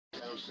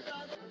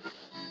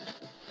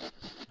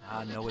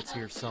I know it's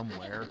here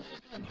somewhere.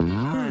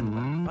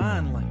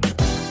 Finally.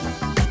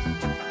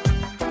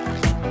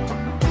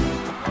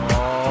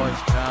 Oh,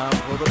 it's time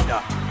for the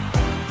doctor.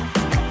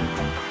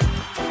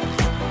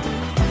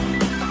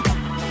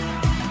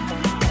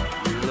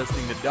 You're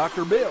listening to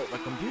Dr. Bill, the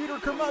computer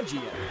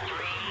curmudgeon.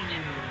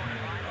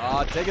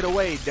 Take it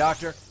away,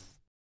 doctor.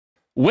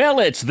 Well,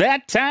 it's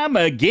that time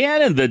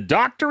again, and the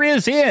doctor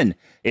is in.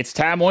 It's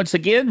time once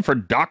again for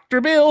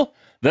Dr. Bill,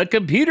 the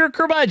computer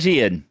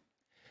curmudgeon.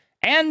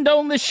 And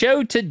on the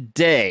show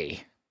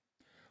today,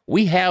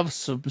 we have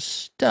some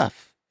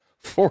stuff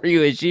for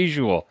you as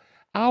usual.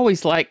 I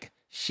always like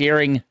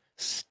sharing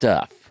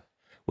stuff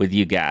with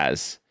you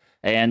guys.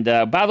 And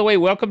by the way,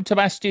 welcome to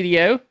my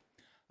studio.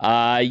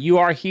 You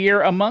are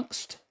here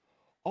amongst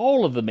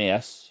all of the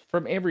mess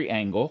from every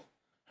angle.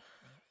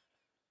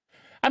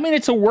 I mean,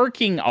 it's a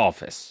working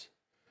office.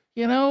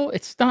 You know,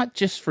 it's not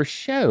just for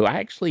show. I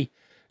actually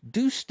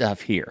do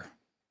stuff here.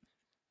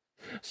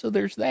 So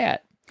there's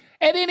that.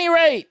 At any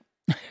rate,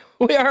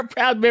 we are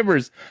proud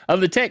members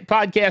of the Tech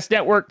Podcast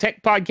Network,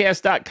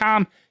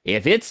 techpodcast.com.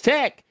 If it's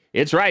tech,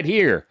 it's right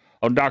here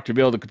on Dr.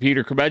 Bill, the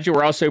Computer Curmudgeon.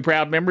 We're also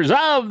proud members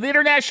of the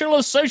International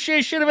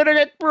Association of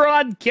Internet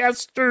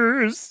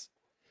Broadcasters.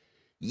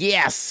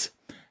 Yes,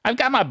 I've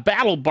got my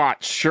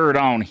BattleBot shirt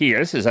on here.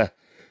 This is a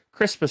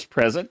Christmas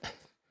present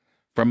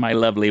from my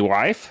lovely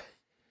wife,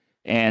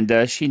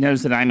 and she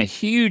knows that I'm a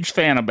huge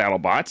fan of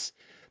BattleBots.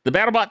 The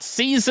BattleBot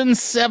Season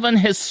 7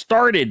 has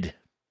started.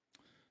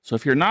 So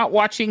if you're not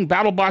watching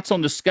BattleBots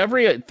on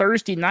Discovery at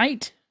Thursday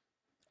night,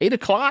 8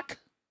 o'clock,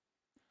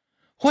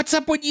 what's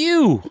up with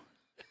you?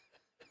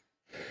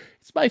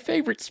 It's my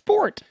favorite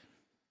sport.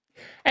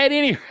 At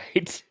any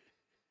rate,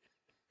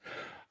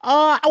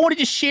 I wanted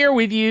to share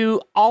with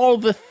you all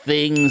the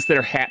things that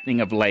are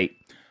happening of late.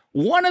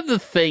 One of the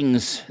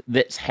things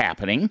that's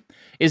happening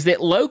is that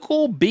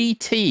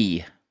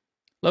LocalBTV,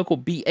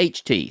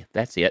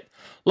 that's it,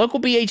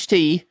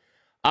 LocalBTV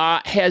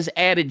has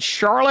added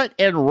Charlotte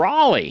and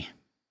Raleigh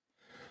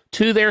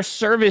to their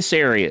service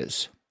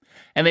areas.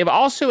 And they've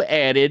also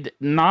added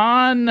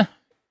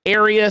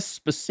non-area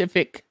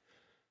specific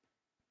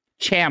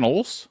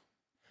channels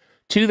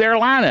to their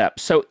lineup.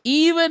 So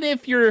even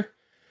if you're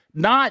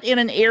not in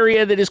an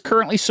area that is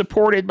currently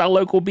supported by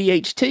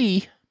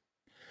LocalBTV,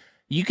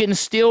 you can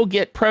still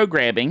get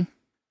programming,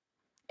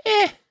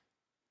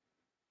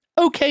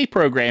 okay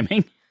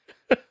programming,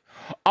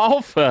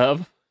 off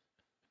of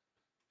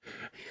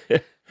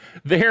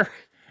their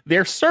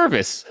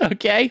service,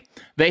 okay?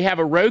 They have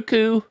a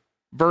Roku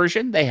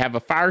version. They have a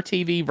Fire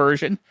TV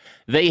version.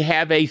 They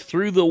have a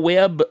through the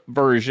web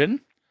version,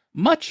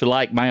 much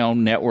like my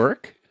own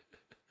network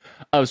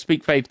of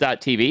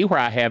SpeakFaith.tv, where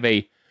I have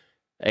a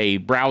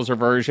browser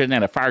version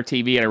and a Fire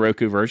TV and a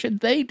Roku version.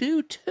 They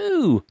do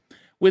too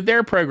with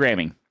their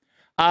programming.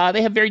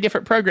 They have very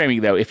different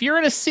programming, though. If you're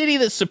in a city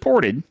that's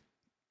supported,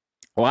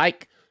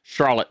 like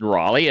Charlotte and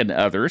Raleigh and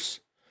others,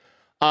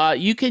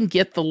 you can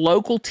get the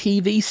local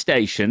TV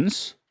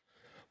stations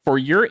for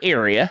your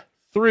area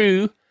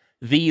through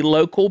the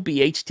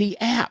LocalBTV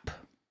app.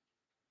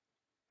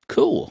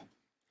 Cool.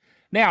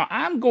 Now,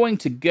 I'm going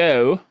to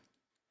go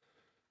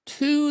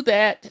to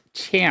that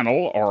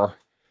channel or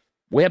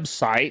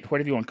website,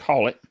 whatever you want to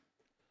call it,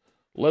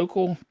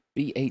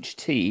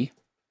 LocalBTV,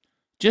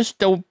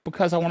 just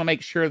because I want to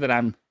make sure that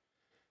I'm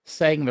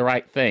saying the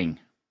right thing.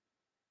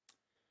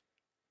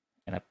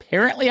 And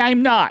apparently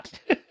I'm not.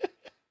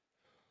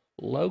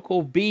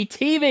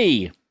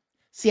 LocalBTV.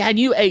 See, I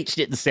knew H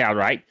didn't sound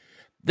right.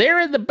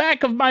 There in the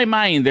back of my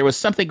mind, there was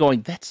something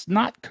going, that's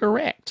not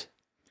correct.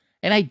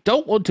 And I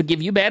don't want to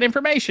give you bad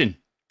information.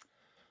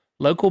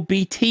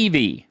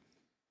 LocalBTV.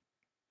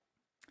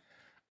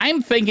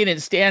 I'm thinking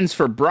it stands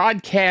for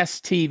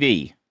Broadcast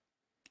TV.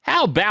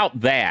 How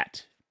about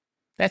that?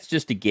 That's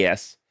just a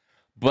guess,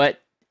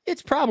 but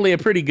it's probably a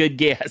pretty good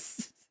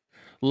guess.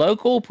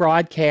 Local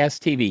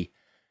Broadcast TV.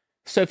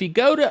 So if you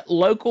go to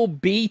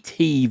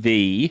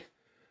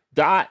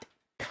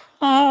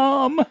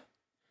localbtv.com,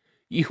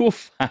 you will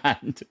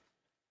find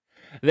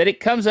that it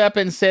comes up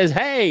and says,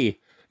 hey,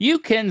 you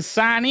can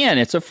sign in.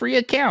 It's a free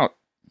account.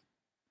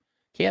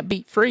 Can't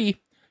beat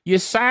free. You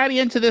sign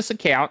into this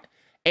account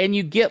and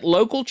you get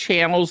local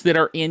channels that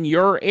are in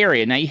your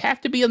area. Now, you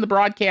have to be in the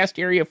broadcast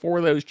area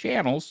for those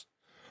channels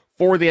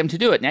for them to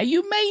do it. Now,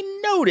 you may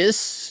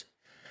notice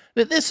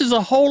that this is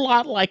a whole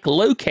lot like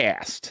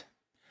Locast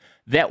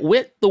that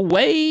went the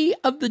way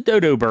of the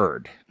dodo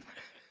bird.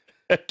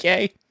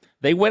 Okay?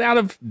 They went out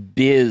of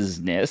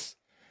business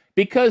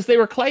because they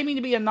were claiming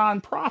to be a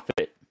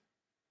nonprofit.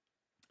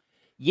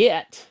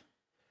 Yet,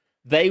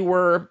 they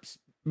were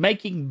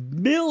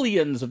making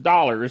millions of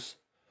dollars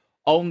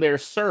on their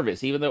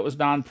service, even though it was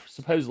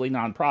supposedly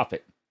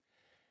nonprofit.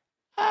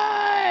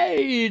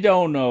 I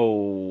don't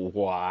know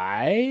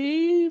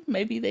why.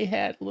 Maybe they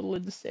had a little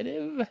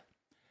incentive.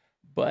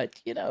 But,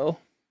 you know,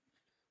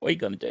 what are you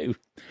going to do?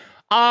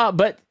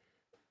 But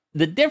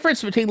the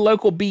difference between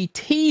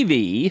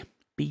LocalBTV,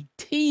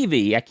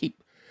 I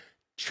keep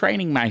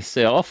training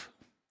myself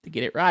to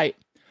get it right,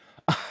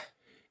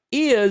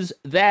 is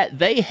that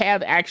they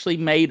have actually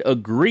made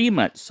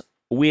agreements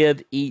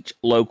with each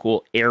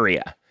local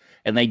area.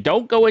 And they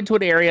don't go into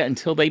an area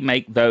until they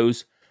make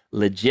those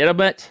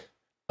legitimate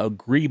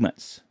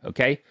agreements,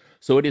 okay?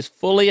 So it is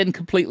fully and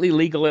completely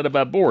legal and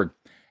above board.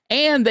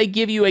 And they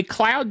give you a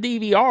cloud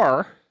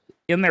DVR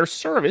in their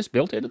service,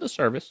 built into the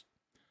service,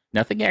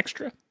 nothing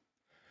extra,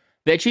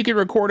 that you can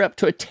record up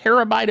to a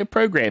terabyte of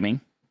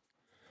programming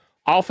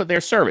off of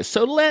their service.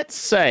 So let's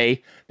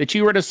say that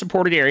you were in a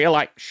supported area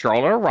like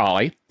Charlotte or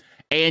Raleigh,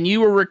 and you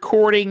were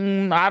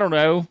recording, I don't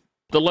know,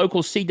 the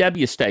local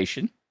CW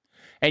station,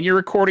 and you're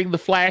recording the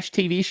Flash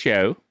TV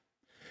show.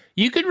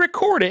 You could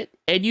record it,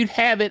 and you'd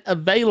have it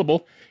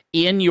available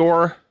in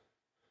your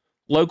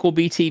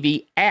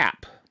LocalBTV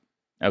app,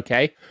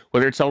 okay?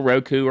 Whether it's on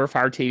Roku or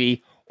Fire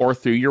TV or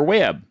through your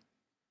web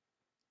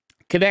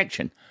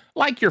connection,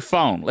 like your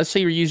phone. Let's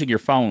say you're using your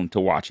phone to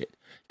watch it.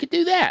 You could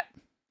do that.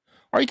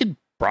 Or you could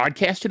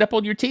broadcast it up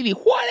on your TV,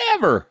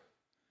 whatever.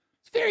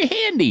 It's very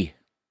handy.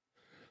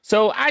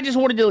 So I just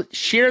wanted to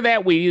share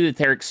that with you, that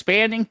they're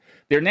expanding.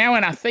 They're now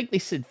in, I think they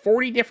said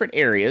 40 different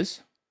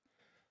areas,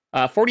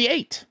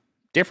 48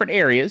 different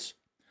areas,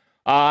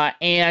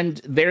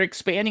 and they're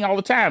expanding all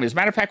the time. As a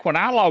matter of fact, when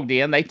I logged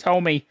in, they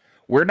told me,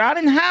 we're not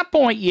in High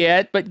Point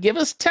yet, but give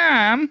us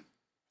time.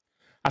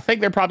 I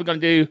think they're probably going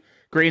to do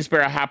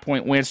Greensboro, High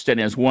Point, Winston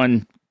as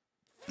one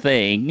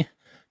thing,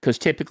 because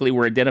typically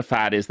we're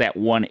identified as that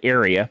one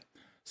area.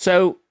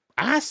 So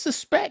I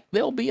suspect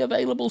they'll be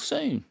available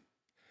soon.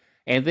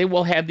 And they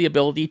will have the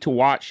ability to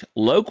watch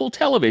local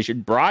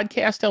television,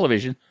 broadcast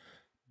television,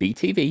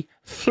 BTV,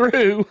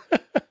 through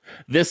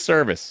this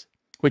service,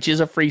 which is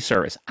a free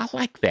service. I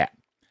like that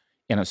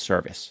in a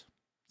service.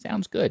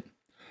 Sounds good.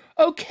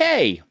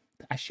 Okay,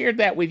 I shared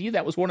that with you.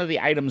 That was one of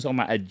the items on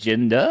my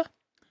agenda.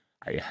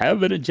 I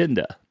have an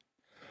agenda.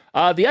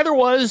 The other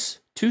was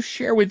to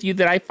share with you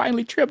that I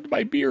finally trimmed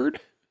my beard.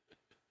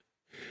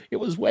 It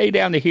was way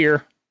down to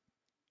here.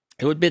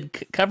 It would have been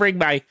covering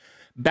my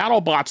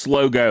BattleBots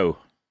logo.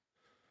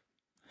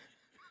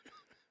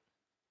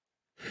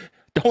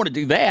 Don't want to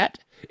do that.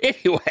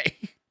 Anyway,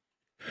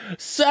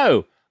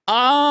 so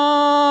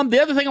the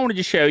other thing I wanted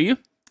to show you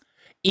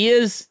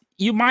is,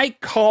 you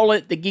might call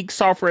it the Geek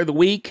Software of the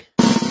Week.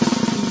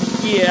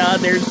 Yeah,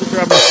 there's the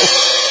drum roll.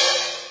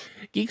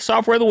 Geek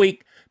Software of the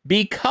Week,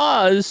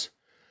 because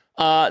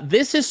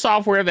this is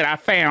software that I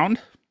found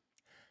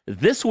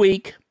this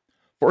week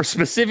for a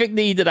specific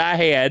need that I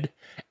had,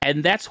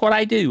 and that's what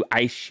I do.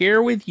 I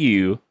share with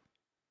you,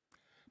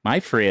 my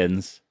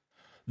friends,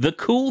 the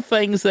cool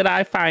things that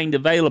I find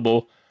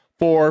available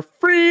for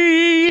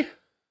free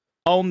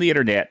on the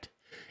internet.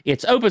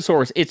 It's open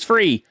source. It's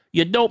free.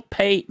 You don't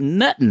pay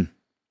nothing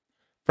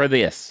for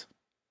this.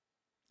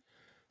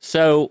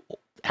 So,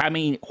 I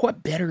mean,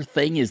 what better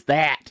thing is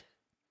that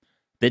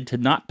than to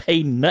not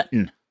pay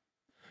nothing?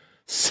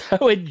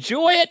 So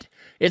enjoy it.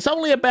 It's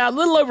only about a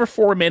little over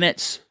 4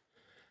 minutes.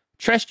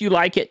 Trust you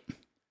like it.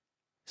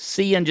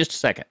 See you in just a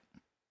second.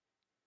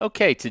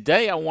 Okay,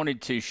 today I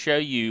wanted to show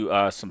you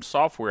some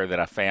software that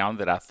I found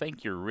that I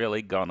think you're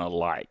really gonna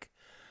like.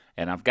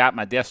 And I've got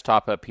my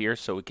desktop up here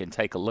so we can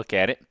take a look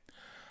at it.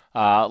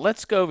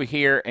 Let's go over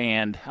here,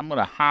 and I'm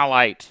gonna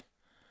highlight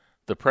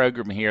the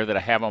program here that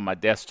I have on my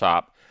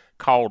desktop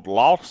called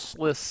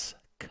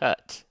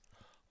LosslessCut.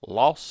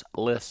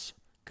 LosslessCut.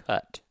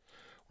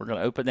 We're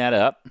gonna open that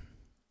up,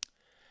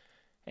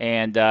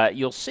 and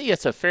you'll see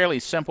it's a fairly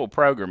simple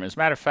program. As a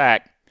matter of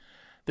fact,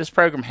 this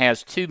program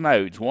has two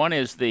modes. One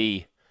is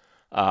the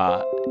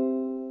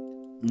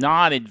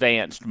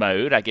non-advanced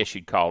mode, I guess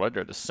you'd call it,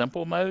 or the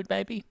simple mode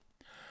maybe.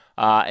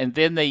 And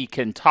then you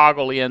can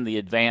toggle in the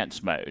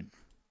advanced mode.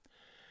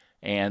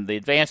 And the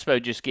advanced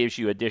mode just gives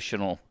you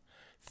additional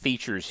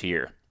features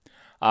here.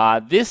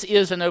 This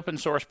is an open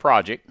source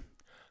project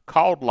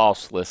called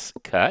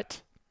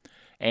LosslessCut.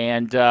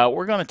 And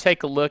we're going to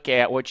take a look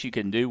at what you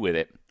can do with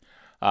it.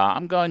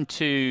 I'm going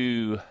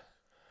to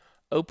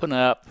open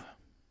up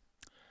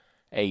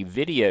a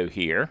video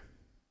here.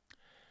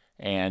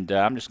 And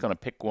I'm just going to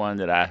pick one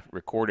that I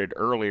recorded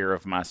earlier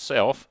of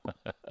myself.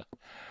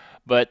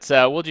 But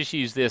we'll just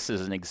use this as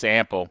an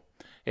example.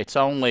 It's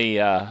only,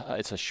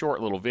 it's a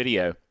short little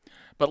video.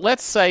 But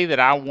let's say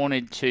that I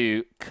wanted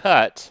to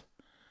cut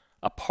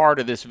a part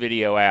of this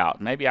video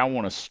out. Maybe I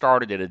want to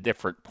start it at a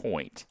different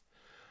point.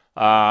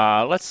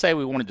 Let's say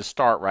we wanted to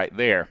start right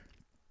there.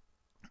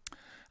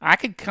 I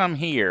could come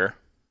here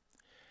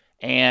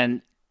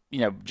and,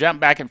 jump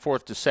back and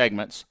forth to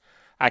segments.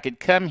 I could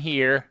come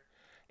here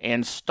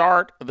and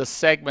start the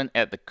segment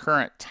at the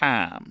current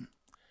time.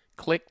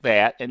 Click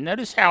that, and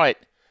notice how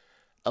it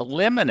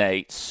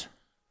eliminates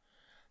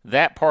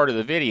that part of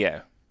the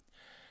video.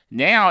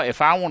 Now,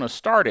 if I want to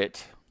start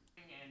it,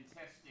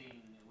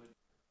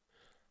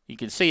 you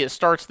can see it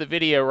starts the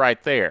video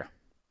right there.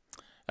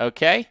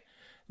 Okay?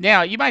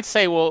 Now, you might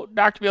say, well,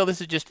 Dr. Bill, this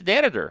is just an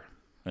editor.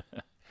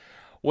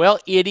 Well,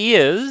 it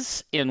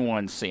is in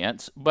one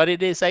sense, but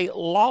it is a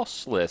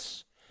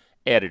lossless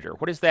editor.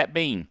 What does that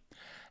mean?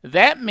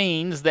 That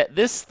means that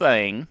this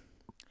thing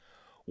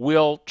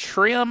will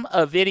trim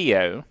a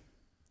video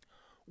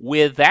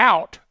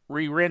without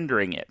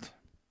re-rendering it.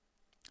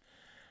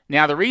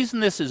 Now, the reason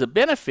this is a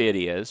benefit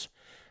is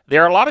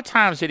there are a lot of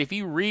times that if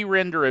you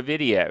re-render a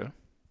video,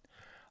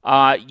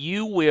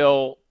 you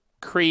will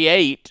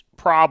create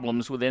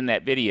problems within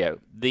that video.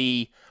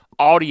 The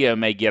audio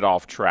may get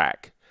off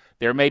track.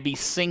 There may be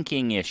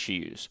syncing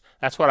issues.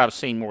 That's what I've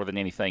seen more than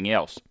anything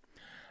else.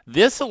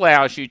 This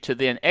allows you to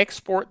then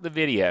export the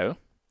video,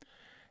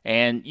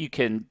 and you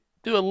can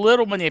do a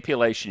little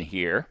manipulation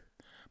here,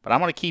 but I'm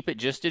going to keep it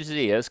just as it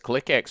is.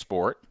 Click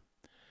Export.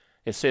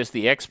 It says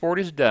the export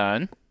is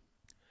done.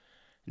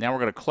 Now we're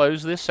going to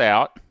close this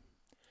out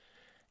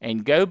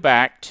and go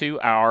back to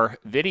our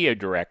video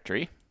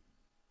directory.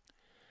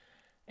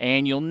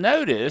 And you'll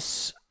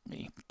notice, let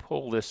me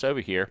pull this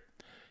over here,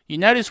 you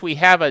notice we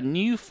have a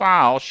new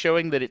file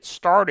showing that it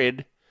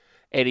started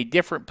at a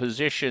different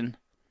position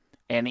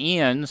and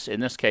ends, in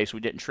this case we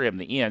didn't trim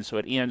the end, so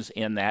it ends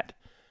in that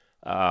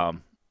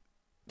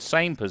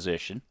same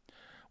position.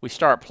 We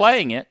start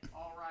playing it,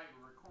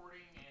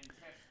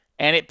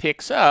 and it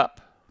picks up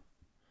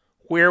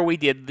where we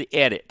did the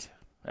edit,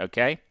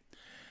 okay?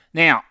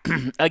 Now,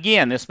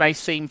 again, this may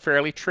seem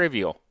fairly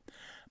trivial,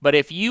 but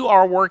if you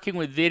are working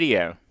with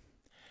video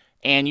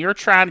and you're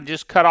trying to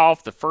just cut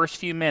off the first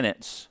few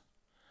minutes,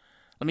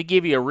 let me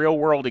give you a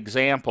real-world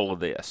example of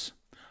this.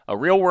 A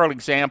real-world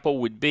example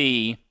would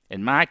be,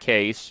 in my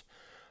case,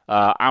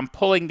 I'm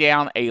pulling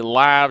down a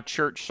live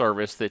church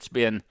service that's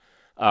been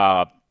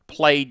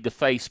played to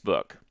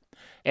Facebook.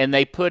 And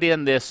they put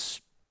in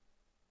this,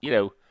 you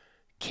know,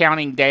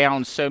 counting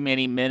down so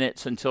many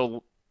minutes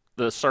until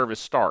the service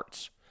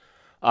starts.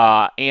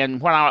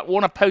 And when I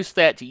want to post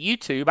that to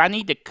YouTube, I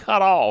need to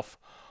cut off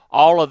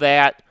all of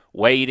that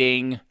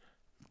waiting,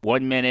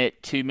 1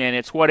 minute, 2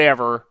 minutes,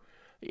 whatever,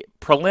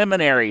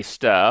 preliminary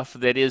stuff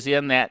that is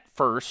in that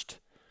first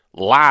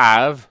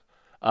live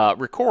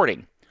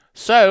recording.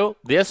 So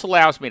this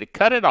allows me to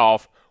cut it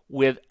off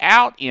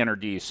without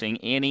introducing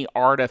any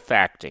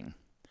artifacting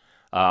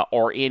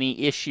or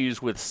any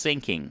issues with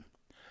syncing.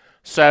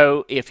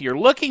 So if you're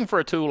looking for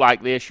a tool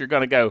like this, you're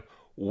going to go,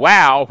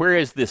 wow, where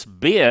has this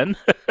been?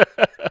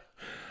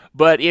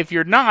 But if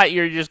you're not,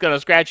 you're just going to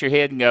scratch your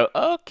head and go,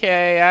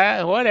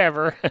 okay,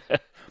 whatever.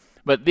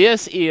 But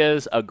this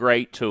is a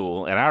great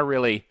tool, and I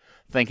really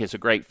think it's a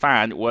great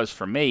find. It was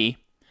for me,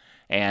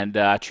 and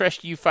I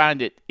trust you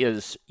find it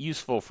is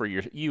useful for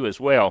you as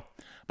well.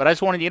 But I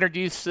just wanted to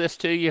introduce this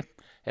to you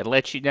and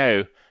let you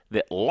know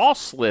that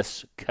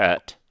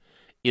LosslessCut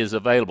is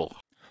available.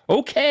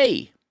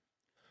 Okay,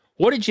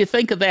 what did you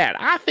think of that?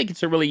 I think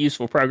it's a really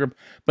useful program,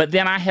 but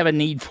then I have a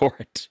need for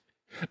it.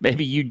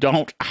 Maybe you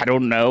don't, I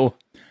don't know.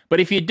 But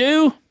if you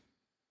do,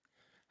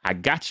 I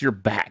got your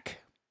back.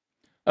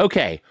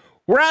 Okay,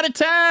 we're out of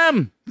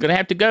time. Gonna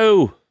have to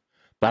go.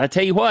 But I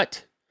tell you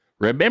what,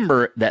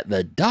 remember that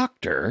the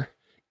doctor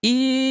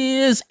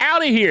is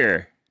out of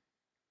here.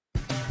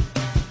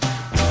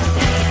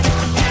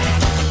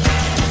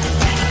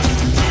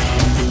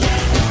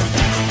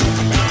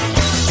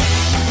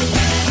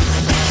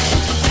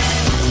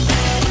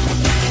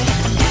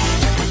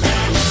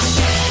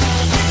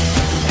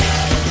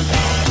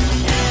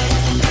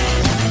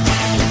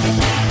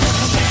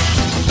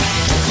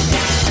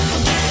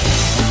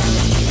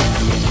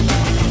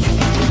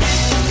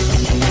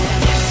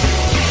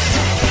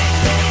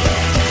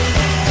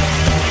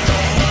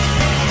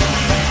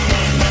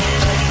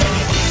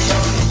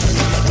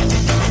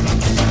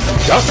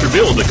 Dr.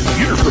 Bill, the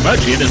Computer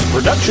Curmudgeon, is a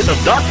production of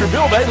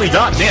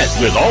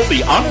DrBillDaily.net with all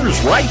the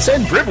honors, rights,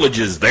 and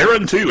privileges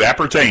thereunto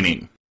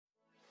appertaining.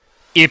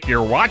 If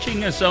you're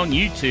watching us on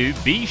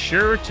YouTube, be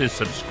sure to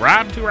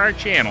subscribe to our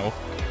channel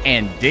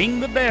and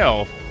ding the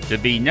bell to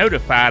be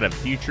notified of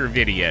future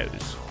videos.